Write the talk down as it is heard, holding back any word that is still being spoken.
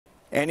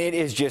And it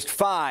is just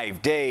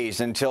 5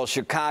 days until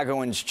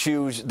Chicagoans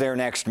choose their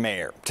next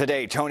mayor.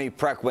 Today, Toni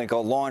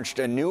Preckwibkle launched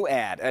a new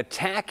ad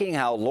attacking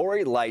how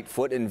Lori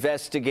Lightfoot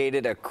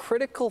investigated a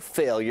critical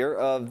failure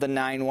of the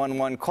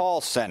 911 call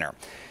center.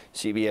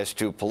 CBS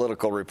 2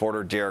 political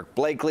reporter Derrick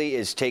Blakley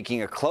is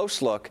taking a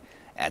close look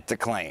at the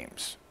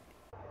claims.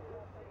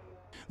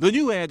 The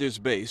new ad is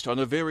based on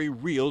a very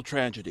real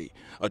tragedy,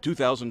 a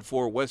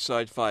 2004 West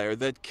Side fire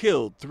that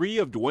killed 3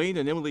 of Dwayne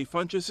and Emily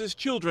Funchess'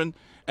 children,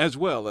 as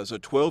well as a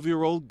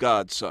 12-year-old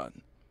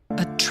godson.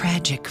 A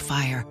tragic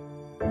fire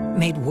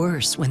made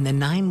worse when the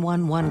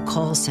 911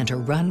 call center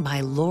run by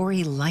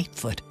Lori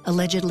Lightfoot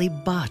allegedly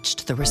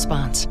botched the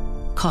response,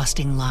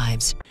 costing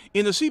lives.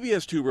 In a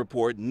CBS 2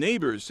 report,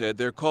 neighbors said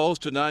their calls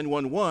to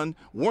 911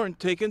 weren't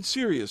taken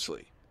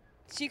seriously.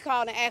 She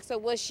called and asked her,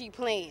 was she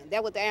playing?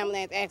 That was the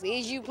ambulance asked her,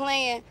 is you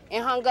playing?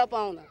 And hung up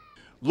on her.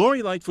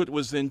 Lori Lightfoot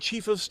was then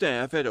chief of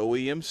staff at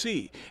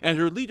OEMC, and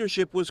her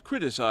leadership was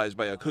criticized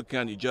by a Cook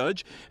County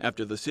judge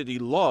after the city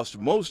lost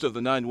most of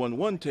the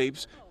 911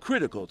 tapes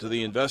critical to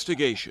the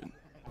investigation.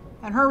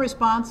 And her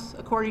response,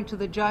 according to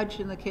the judge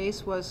in the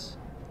case, was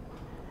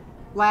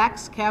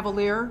lax,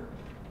 cavalier,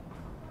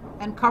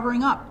 and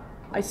covering up.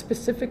 I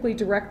specifically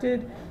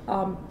directed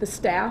the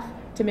staff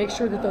to make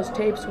sure that those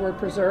tapes were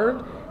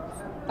preserved.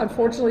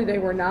 Unfortunately, they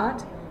were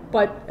not,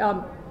 but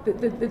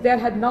that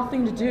had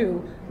nothing to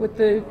do with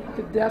the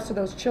deaths of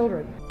those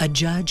children. A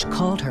judge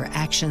called her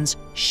actions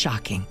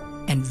shocking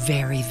and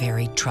very,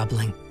 very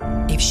troubling.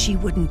 If she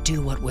wouldn't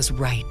do what was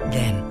right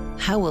then,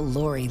 how will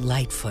Lori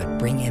Lightfoot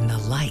bring in the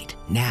light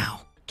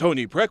now?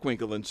 Toni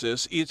Preckwibkle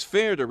insists it's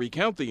fair to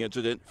recount the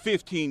incident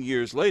 15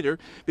 years later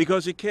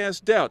because it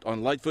casts doubt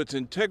on Lightfoot's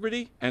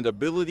integrity and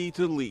ability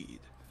to lead.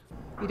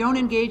 You don't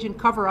engage in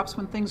cover-ups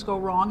when things go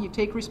wrong. You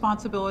take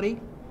responsibility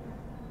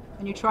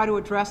and you try to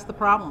address the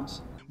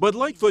problems. But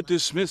Lightfoot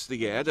dismissed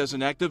the ad as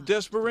an act of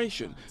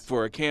desperation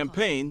for a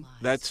campaign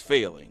that's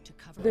failing.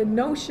 The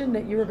notion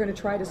that you were going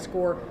to try to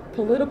score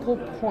political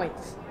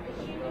points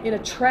in a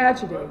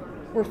tragedy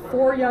where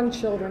 4 young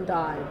children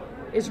died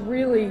is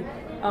really,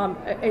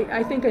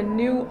 I think, a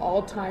new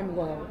all-time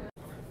low.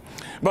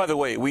 By the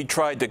way, we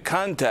tried to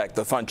contact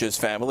the Funchess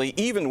family,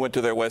 even went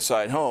to their West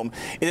Side home,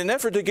 in an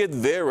effort to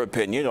get their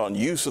opinion on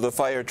use of the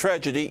fire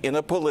tragedy in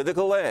a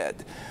political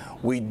ad.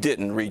 We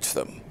didn't reach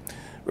them.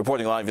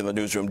 Reporting live in the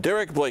newsroom,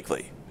 Derrick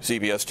Blakley,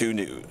 CBS 2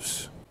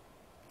 News.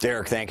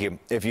 Derrick, thank you.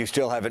 If you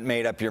still haven't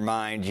made up your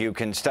mind, you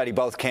can study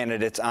both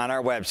candidates on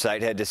our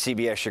website. Head to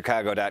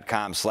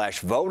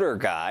cbschicago.com/voter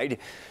guide.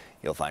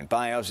 You'll find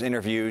bios,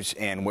 interviews,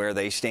 and where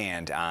they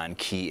stand on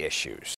key issues.